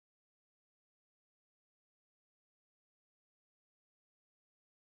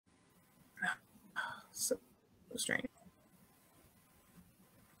So strange.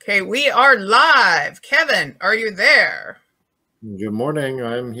 Okay, we are live. Kevin, are you there? Good morning.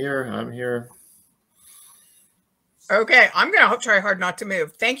 I'm here. Okay, I'm going to try hard not to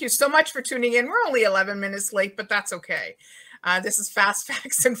move. Thank you so much for tuning in. We're only 11 minutes late, but that's okay. This is Fast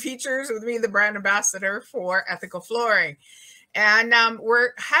Facts and Features with me, the brand ambassador for Ethical Flooring. And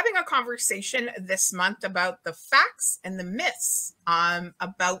we're having a conversation this month about the facts and the myths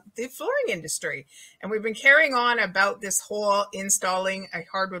about the flooring industry. And we've been carrying on about this whole installing a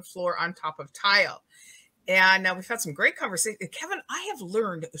hardwood floor on top of tile. And we've had some great conversation. Kevin, I have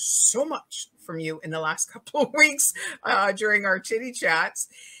learned so much from you in the last couple of weeks during our chitty chats.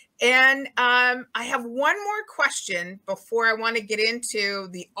 And I have one more question before I want to get into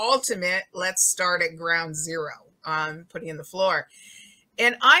the ultimate, let's start at ground zero, putting in the floor.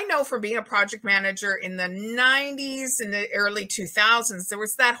 And I know from being a project manager in the 90s and the early 2000s, there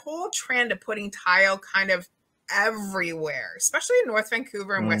was that whole trend of putting tile kind of everywhere, especially in North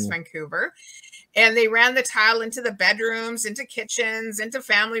Vancouver and West Vancouver. And they ran the tile into the bedrooms, into kitchens, into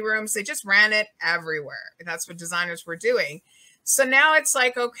family rooms. They just ran it everywhere. That's what designers were doing. So now it's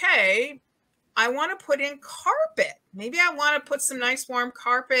like, okay, I want to put in carpet. Maybe I want to put some nice warm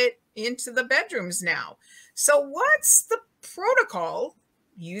carpet into the bedrooms now. So what's the protocol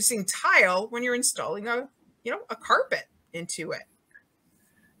using tile when you're installing a carpet into it?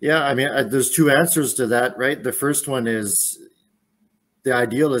 Yeah, I mean, there's two answers to that, right? The first one is the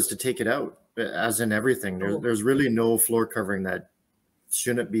ideal is to take it out, as in everything. There's really no floor covering that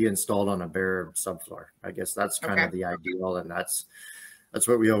shouldn't be installed on a bare subfloor. I guess that's kind of the ideal, and that's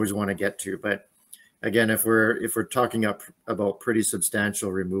what we always want to get to. But again, if we're talking about pretty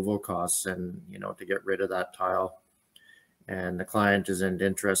substantial removal costs, and to get rid of that tile, and the client isn't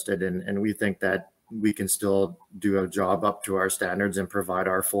interested, and we think that we can still do a job up to our standards and provide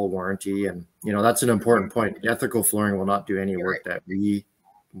our full warranty. And that's an important point. Ethical Flooring will not do any work that we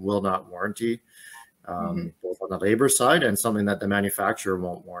will not warranty, both on the labor side and something that the manufacturer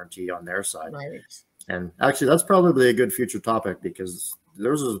won't warranty on their side. Right. And actually, that's probably a good future topic, because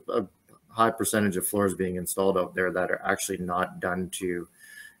there's a high percentage of floors being installed out there that are actually not done to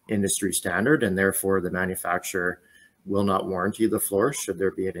industry standard, and therefore the manufacturer will not warranty the floor should there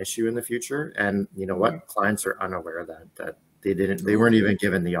be an issue in the future. And you know what? Clients are unaware of that they weren't even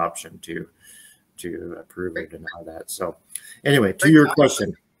given the option to approve or deny that. So anyway, to your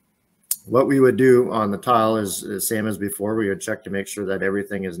question, what we would do on the tile is the same as before. We would check to make sure that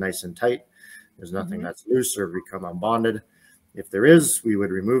everything is nice and tight. There's nothing that's loose or become unbonded. If there is, we would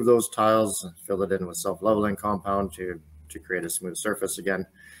remove those tiles and fill it in with self-leveling compound to create a smooth surface again.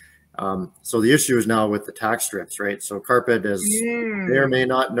 So the issue is now with the tack strips, right? So carpet, as may or may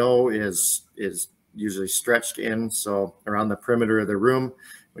not know, is usually stretched in. So around the perimeter of the room,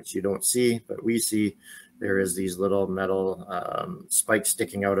 which you don't see, but we see, there is these little metal spikes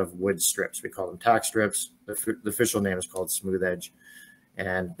sticking out of wood strips. We call them tack strips. The official name is called smooth edge.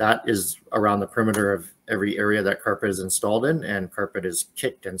 And that is around the perimeter of every area that carpet is installed in, and carpet is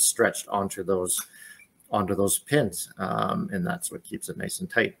kicked and stretched onto those pins. And that's what keeps it nice and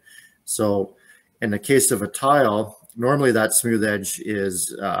tight. So in the case of a tile, normally that smooth edge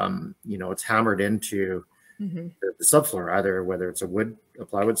is, it's hammered into the subfloor, either whether it's a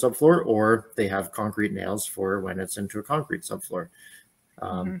plywood subfloor, or they have concrete nails for when it's into a concrete subfloor.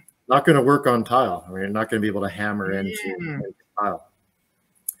 Not going to work on tile. We're not going to be able to hammer into tile.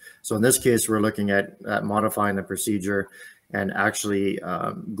 So in this case, we're looking at modifying the procedure and actually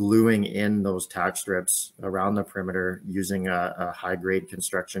gluing in those tack strips around the perimeter using a high-grade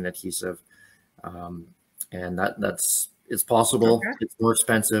construction adhesive. And it's possible. It's more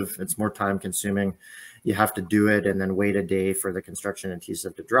expensive. It's more time-consuming. You have to do it and then wait a day for the construction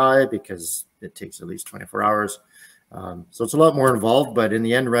adhesive to dry, because it takes at least 24 hours. So it's a lot more involved, but in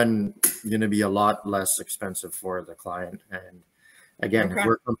the end run, going to be a lot less expensive for the client. And again, if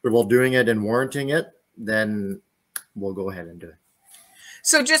we're comfortable doing it and warranting it, then we'll go ahead and do it.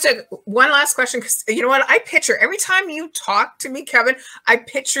 So just one last question, because you know what? I picture, every time you talk to me, Kevin, I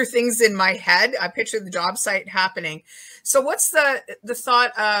picture things in my head. I picture the job site happening. So what's the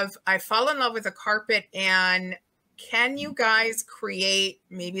thought of, I fall in love with a carpet, and can you guys create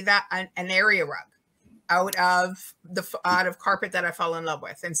maybe an area rug out of carpet that I fall in love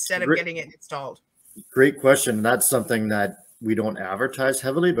with, instead of getting it installed? Great question. That's something that we don't advertise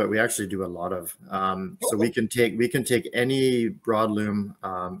heavily, but we actually do a lot of. So we can take any broadloom,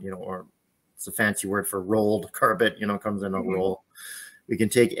 or it's a fancy word for rolled carpet, comes in a roll. We can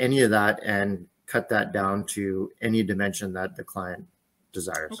take any of that and cut that down to any dimension that the client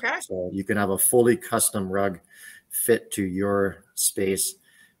desires. So you can have a fully custom rug fit to your space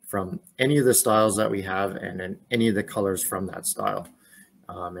from any of the styles that we have and in any of the colors from that style.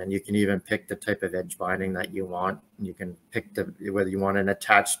 And you can even pick the type of edge binding that you want. You can pick whether you want an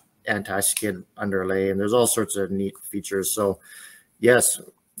attached anti-skid underlay, and there's all sorts of neat features. So yes,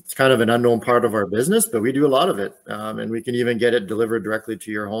 it's kind of an unknown part of our business, but we do a lot of it. And we can even get it delivered directly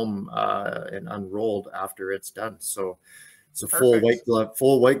to your home and unrolled after it's done. So it's a full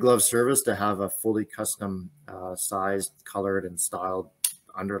white glove service to have a fully custom sized, colored, and styled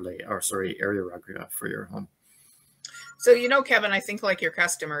area rug for your home. So, you know, Kevin, I think like your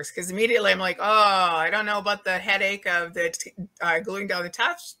customers, because immediately I'm like, oh, I don't know about the headache of the gluing down the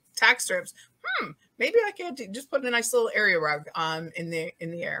tack strips. Maybe I could just put a nice little area rug in the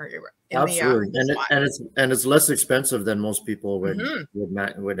area. Absolutely, and it's less expensive than most people would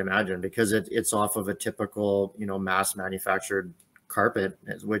imagine, because it's off of a typical, you know, mass manufactured carpet,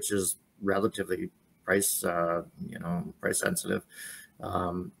 which is relatively price sensitive.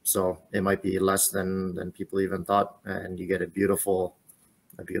 So it might be less than people even thought, and you get a beautiful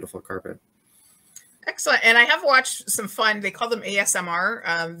carpet. Excellent. And I have watched some fun, they call them ASMR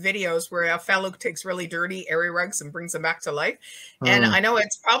videos, where a fellow takes really dirty area rugs and brings them back to life. And I know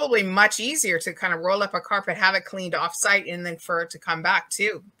it's probably much easier to kind of roll up a carpet, have it cleaned off site, and then for it to come back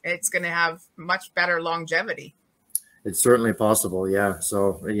too. It's going to have much better longevity. It's certainly possible, yeah.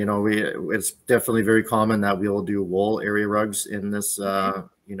 So, you know, it's definitely very common that we will do wool area rugs in this,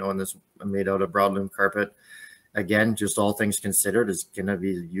 you know, in this made out of broadloom carpet. Again, just all things considered, is going to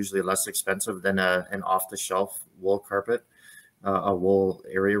be usually less expensive than an off-the-shelf wool carpet, a wool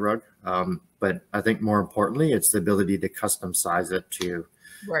area rug. But I think more importantly, it's the ability to custom size it to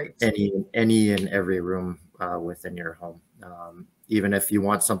any and every room within your home. Even if you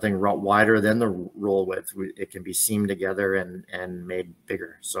want something wider than the roll width, it can be seamed together and made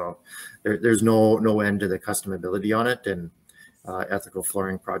bigger. So there's no end to the customability on it. And ethical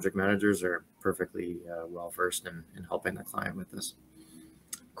flooring project managers are perfectly well versed in helping the client with this.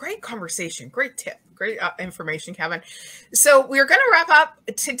 Great conversation, great tip, great information, Kevin. So we're going to wrap up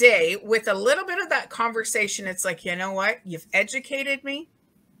today with a little bit of that conversation. It's like, you know what? You've educated me.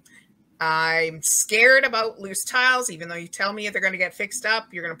 I'm scared about loose tiles, even though you tell me they're going to get fixed up.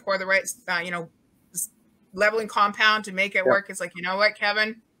 You're going to pour the right, you know, leveling compound to make it work. It's like, you know what,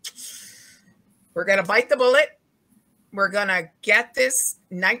 Kevin? We're going to bite the bullet. We're going to get this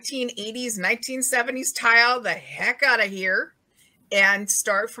 1980s, 1970s tile the heck out of here and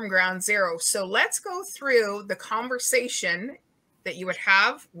start from ground zero. So let's go through the conversation that you would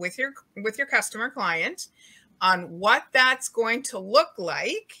have with your customer client on what that's going to look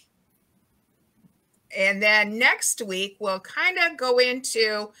like. And then next week, we'll kind of go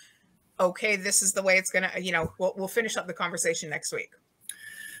into, okay, this is the way it's going to, you know, we'll finish up the conversation next week.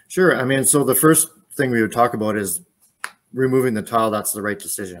 Sure. I mean, so the first thing we would talk about is removing the tile. That's the right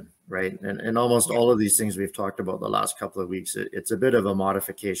decision, right? And almost all of these things we've talked about the last couple of weeks, it's a bit of a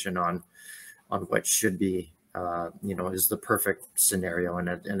modification on what should be, you know, is the perfect scenario. And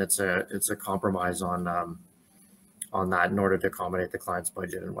it's a compromise on that in order to accommodate the client's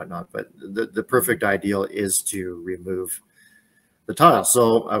budget and whatnot. But the perfect ideal is to remove the tile.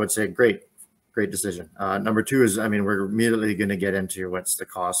 So I would say great decision. Number two is, I mean, we're immediately going to get into what's the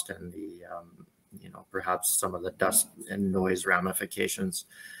cost and the, you know, perhaps some of the dust and noise ramifications.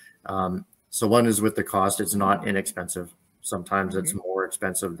 So one is with the cost, it's not inexpensive. Sometimes it's more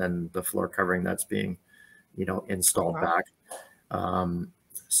expensive than the floor covering that's being, you know, installed back.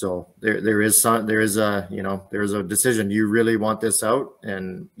 So there is a decision. You really want this out,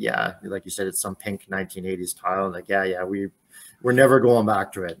 and yeah, like you said, it's some pink 1980s tile. Like we're never going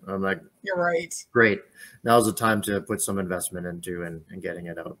back to it. I'm like, you're right. Great. Now's the time to put some investment into and getting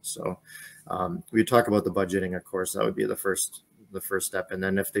it out. So we talk about the budgeting, of course. That would be the first step. And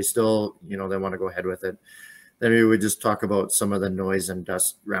then if they still, you know, they want to go ahead with it, then we would just talk about some of the noise and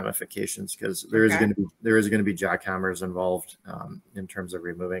dust ramifications, because there is going to be jackhammers involved in terms of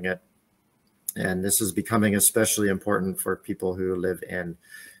removing it. And this is becoming especially important for people who live in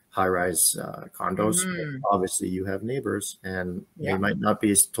high-rise condos. Obviously, you have neighbors, and they might not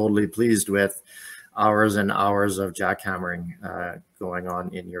be totally pleased with hours and hours of jackhammering going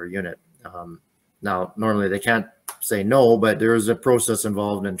on in your unit. Now, normally they can't say no, but there is a process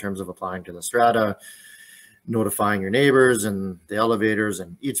involved in terms of applying to the strata, notifying your neighbors and the elevators,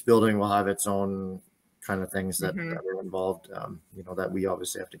 and each building will have its own kind of things that are involved, you know, that we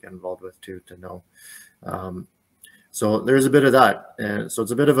obviously have to get involved with too, to know. So there's a bit of that. And so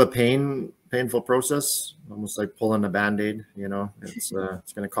it's a bit of a painful process, almost like pulling a Band-Aid, you know. It's going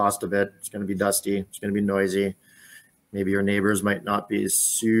to cost a bit. It's going to be dusty. It's going to be noisy. maybe your neighbors might not be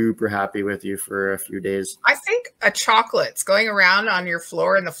super happy with you for a few days. I think a chocolate's going around on your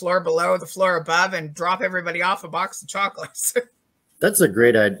floor and the floor below, the floor above, and drop everybody off a box of chocolates. That's a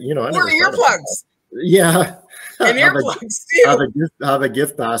great idea. You know, I or earplugs. Yeah. And earplugs too. Have a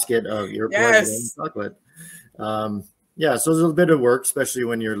gift basket of earplugs and chocolate. Yeah, so there's a bit of work, especially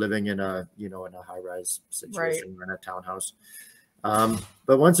when you're living in a, you know, in a high-rise situation or in a townhouse.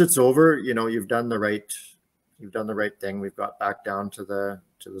 But once it's over, you know, you've done the right thing. We've got back down to the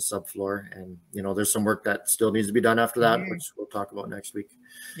subfloor, and you know, there's some work that still needs to be done after that, which we'll talk about next week.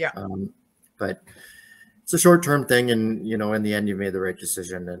 Yeah. But it's a short-term thing, and you know, in the end, you made the right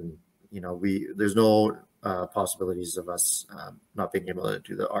decision, and you know, there's no possibilities of us not being able to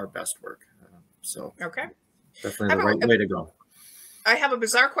do our best work. So okay, definitely the right way to go. I have a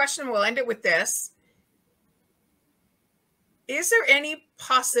bizarre question. We'll end it with this. Is there any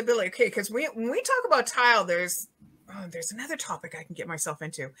possibility? Okay, because when we talk about tile, there's another topic I can get myself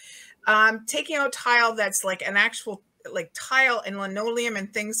into. Taking out tile that's like an actual like tile and linoleum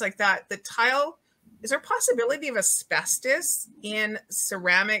and things like that. The tile, is there a possibility of asbestos in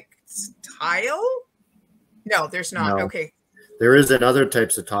ceramic tile? No, there's not. No. Okay. There is in other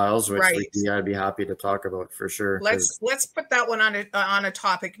types of tiles, which I'd be happy to talk about for sure. Let's put that one on a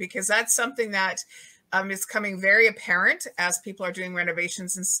topic, because that's something that is coming very apparent as people are doing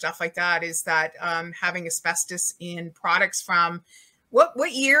renovations and stuff like that, is that having asbestos in products from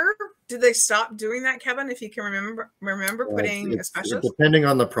what year did they stop doing that, Kevin? If you can remember putting asbestos? Depending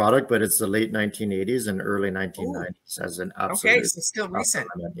on the product, but it's the late 1980s and early 1990s as an absolute. Okay, so still recent.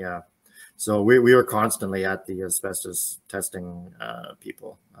 Yeah. So we were constantly at the asbestos testing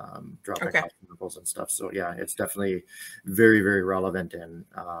people, dropping off samples and stuff. So yeah, it's definitely very, very relevant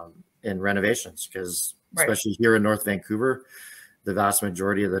in renovations, because especially here in North Vancouver, the vast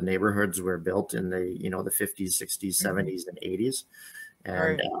majority of the neighborhoods were built in the, the 50s, 60s, 70s, and 80s.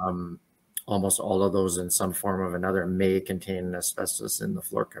 And almost all of those in some form or another may contain asbestos in the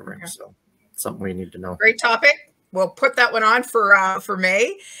floor covering. So something we need to know. Great topic. We'll put that one on for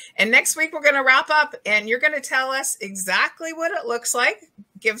May. And next week, we're going to wrap up, and you're going to tell us exactly what it looks like.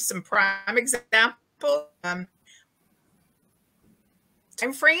 Give some prime examples, time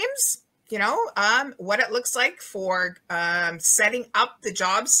frames, what it looks like for setting up the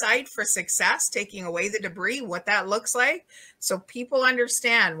job site for success, taking away the debris, what that looks like. So people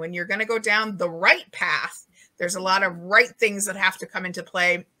understand when you're going to go down the right path, there's a lot of right things that have to come into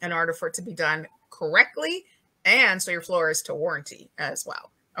play in order for it to be done correctly. And so your floor is to warranty as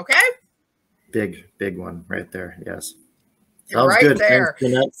well. Okay. Big one right there. Yes. That was good. There.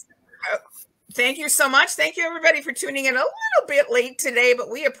 Thanks, thank you so much. Thank you, everybody, for tuning in a little bit late today,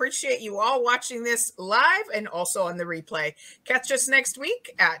 but we appreciate you all watching this live and also on the replay. Catch us next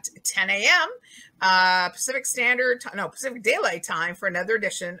week at 10 a.m. Pacific Daylight Time for another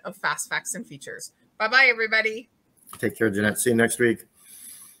edition of Fast Facts and Features. Bye-bye, everybody. Take care, Jeanette. See you next week.